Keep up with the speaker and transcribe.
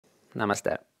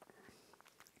Namaste.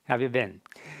 Have you been?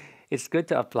 It's good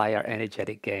to apply our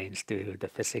energetic gains to the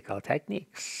physical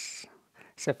techniques.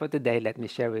 So, for today, let me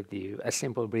share with you a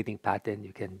simple breathing pattern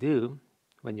you can do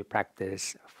when you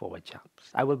practice forward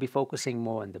jumps. I will be focusing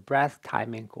more on the breath,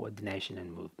 timing, coordination,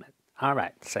 and movement. All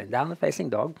right, so down the facing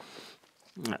dog.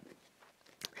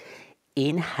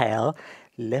 Inhale,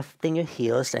 lifting your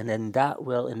heels, and then that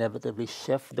will inevitably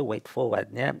shift the weight forward.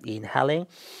 Yeah, inhaling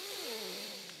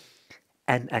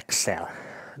and exhale.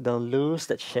 Don't lose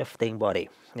that shifting body.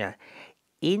 Yeah.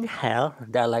 Inhale,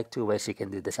 there are like two ways you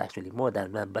can do this, actually more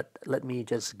than one, but let me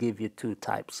just give you two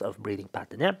types of breathing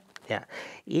pattern. Yeah. Yeah.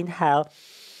 Inhale,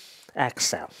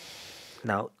 exhale.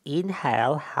 Now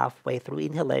inhale, halfway through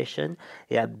inhalation,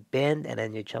 yeah, bend and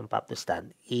then you jump up to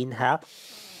stand. Inhale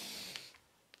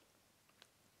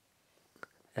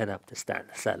and up to stand.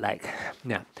 So like,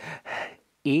 yeah.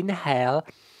 Inhale,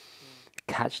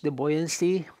 catch the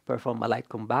buoyancy, perform a light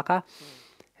kumbhaka,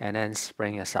 and then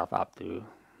spring yourself up to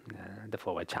the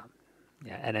forward jump.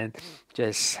 Yeah, and then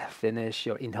just finish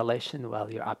your inhalation while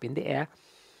you're up in the air,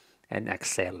 and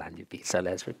exhale, land your feet. So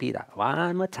let's repeat that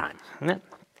one more time.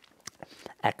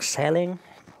 Exhaling,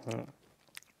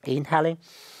 inhaling,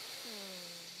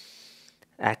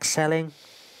 exhaling,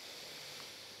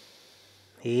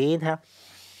 inhale,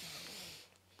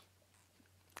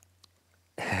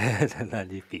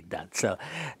 land your feet down. So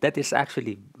that is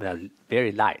actually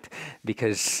very light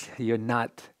because you're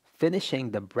not finishing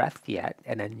the breath yet,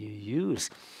 and then you use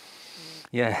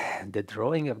the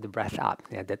drawing of the breath up,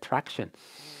 the traction,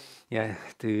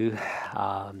 to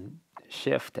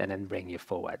shift and then bring you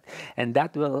forward. And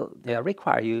that will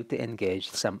require you to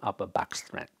engage some upper back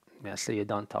strength. So you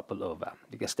don't topple over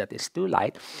because that is too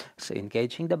light. So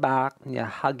engaging the back,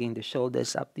 hugging the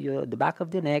shoulders up to the back of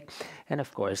the neck, and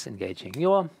of course engaging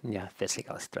your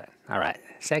physical strength. All right,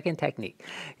 second technique.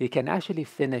 You can actually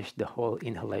finish the whole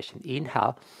inhalation.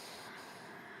 Inhale,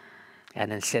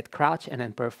 and then sit crouch and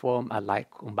then perform a light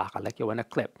kumbhaka like you want to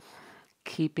clip,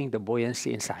 keeping the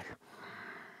buoyancy inside.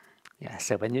 Yeah,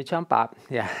 so when you jump up,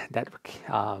 that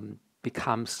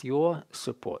becomes your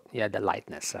support, the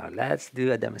lightness. So let's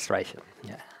do a demonstration.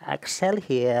 Yeah, exhale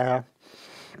here.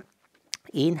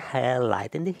 Inhale,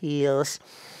 lighten the heels.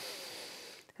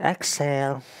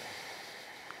 Exhale.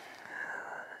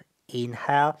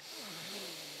 Inhale.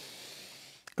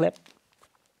 Clip.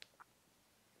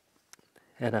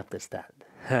 And up to stand.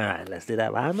 All right, let's do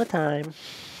that one more time.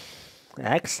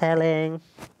 Exhaling.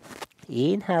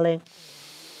 Inhaling.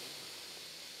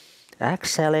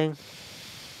 Exhaling.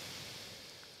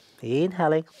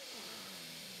 Inhaling.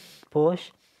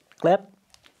 Push. Clip.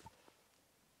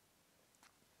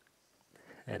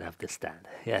 And up to stand.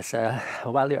 Yes,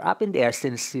 while you're up in the air,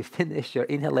 since you finished your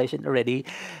inhalation already,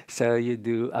 so you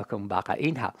do a kumbhaka.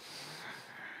 Inhale.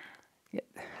 Yeah.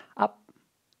 Up.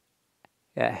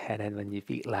 Yeah, and then when your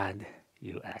feet land,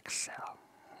 you exhale.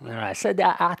 All right, so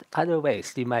there are other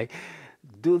ways. You might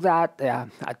do that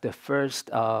at the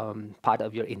first part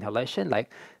of your inhalation,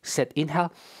 like sit,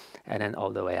 inhale, and then all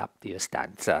the way up to your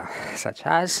stand. So, such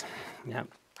as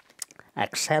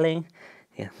exhaling,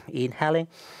 inhaling,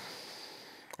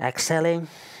 exhaling,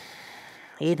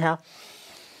 inhale,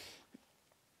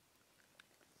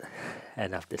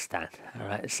 and up to stand. All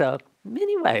right, so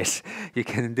many ways you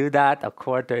can do that, a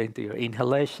quarter into your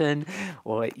inhalation,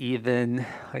 or even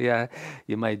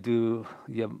you might do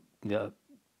your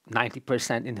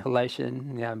 90%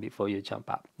 inhalation before you jump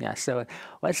up. So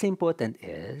what's important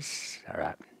is, all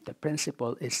right, the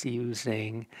principle is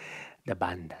using the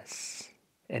bandhas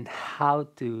and how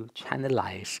to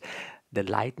channelize the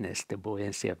lightness, the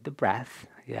buoyancy of the breath,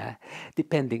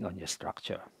 depending on your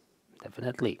structure.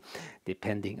 Definitely,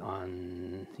 depending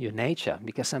on your nature,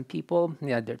 because some people,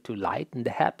 they're too light in the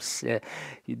hips.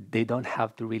 They don't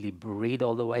have to really breathe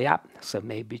all the way up. So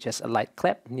maybe just a light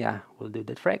clip, will do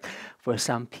the trick. For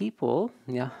some people,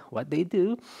 what they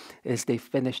do is they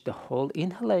finish the whole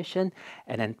inhalation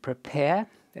and then prepare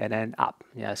and then up.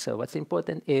 So what's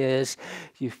important is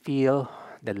you feel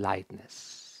the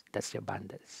lightness. That's your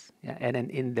bandhas. And then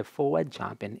in the forward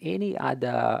jump and any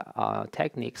other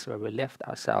techniques where we lift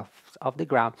ourselves off the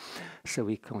ground, so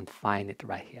we confine it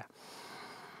right here.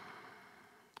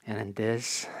 And then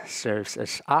this serves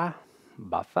as our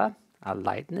buffer, our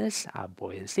lightness, our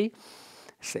buoyancy.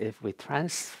 So if we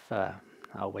transfer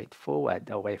our weight forward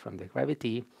away from the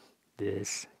gravity,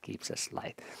 this keeps us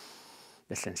light,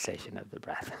 the sensation of the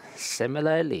breath.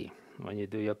 Similarly, when you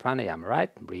do your pranayama,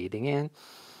 right? Breathing in,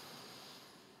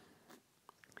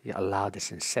 you allow the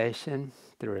sensation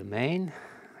to remain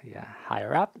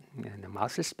higher up in the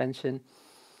mouth suspension.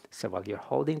 So while you're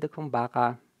holding the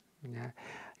kumbhaka,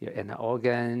 your inner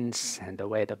organs and the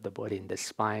weight of the body in the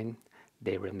spine,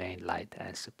 they remain light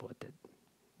and supported.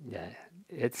 Yeah,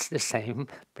 it's the same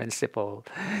principle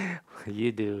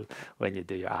you do when you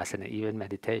do your asana, even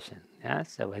meditation. Yeah,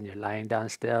 so when you're lying down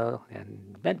still,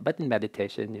 but in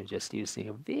meditation, you're just using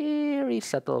a very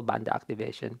subtle bandha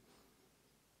activation,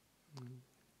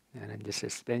 and then just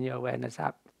spin your awareness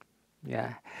up.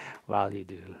 Yeah, while you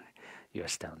do your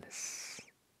stillness.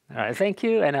 All right, thank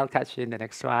you, and I'll catch you in the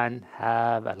next one.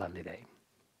 Have a lovely day.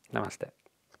 Namaste.